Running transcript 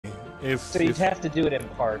So you'd have to do it in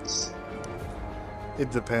parts.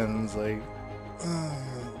 It depends, like,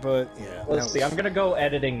 but yeah. Let's see. I'm gonna go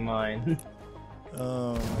editing mine.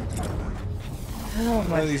 Oh my god. Oh,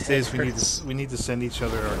 One of these days we need to send each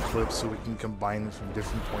other our clips so we can combine them from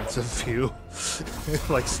different points of view,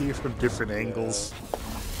 like see it from different angles.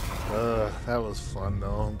 That was fun though.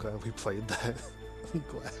 I'm glad we played that. I'm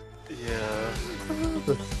glad. Yeah.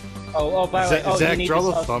 Oh, by the way, Zach, draw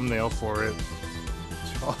the thumbnail for it.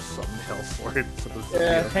 Draw a thumbnail for it for the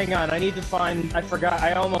video. Hang on, I need to find. I forgot.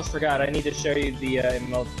 I almost forgot. I need to show you the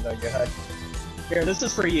emoji. Go ahead. Here, this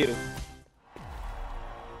is for you.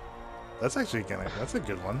 That's actually that's a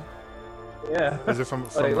good one. Yeah. Is it from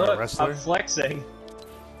Hey, a look, wrestler? I'm flexing.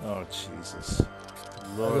 Oh Jesus!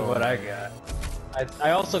 Look at what I got.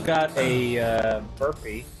 I also got a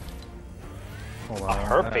burpee. Hold on. A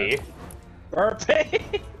herpy?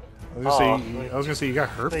 Burpee. I was gonna say you got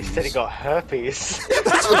herpes. They said he got herpes.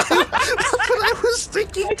 That's what I was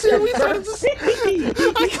thinking too.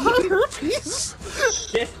 I got herpes.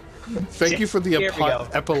 Shit. Thank you for the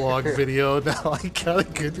epilogue video. Now I got a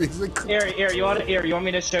good music. Here, you want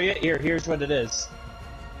me to show you? Here's what it is.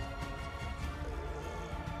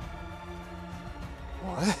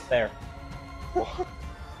 What? There. What?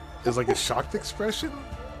 It was like a shocked expression?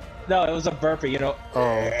 No, it was a burpee, you know.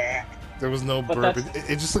 Oh. There was no But burp.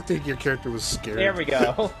 It just looked like your character was scared. There we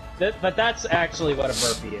go. But that's actually what a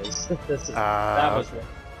burpee is. This is that was one.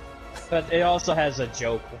 But it also has a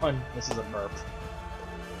joke one. This is a burp.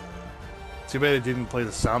 Too bad it didn't play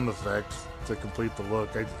the sound effect to complete the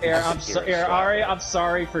look. Ari, I'm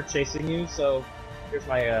sorry for chasing you. So here's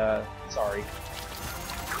my sorry.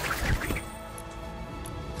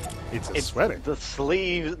 It's sweater. The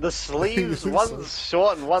sleeves, one's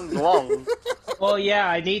short and one's long. Well, yeah,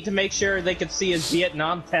 I need to make sure they can see his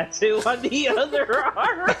Vietnam tattoo on the other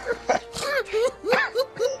arm.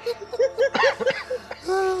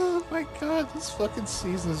 Oh my god, this fucking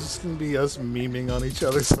season is just gonna be us memeing on each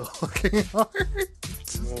other so fucking hard.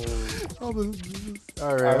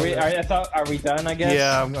 Alright. Are we done, I guess?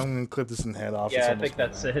 Yeah, I'm gonna clip this and head off. Yeah, I think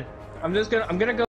that's it. I'm gonna go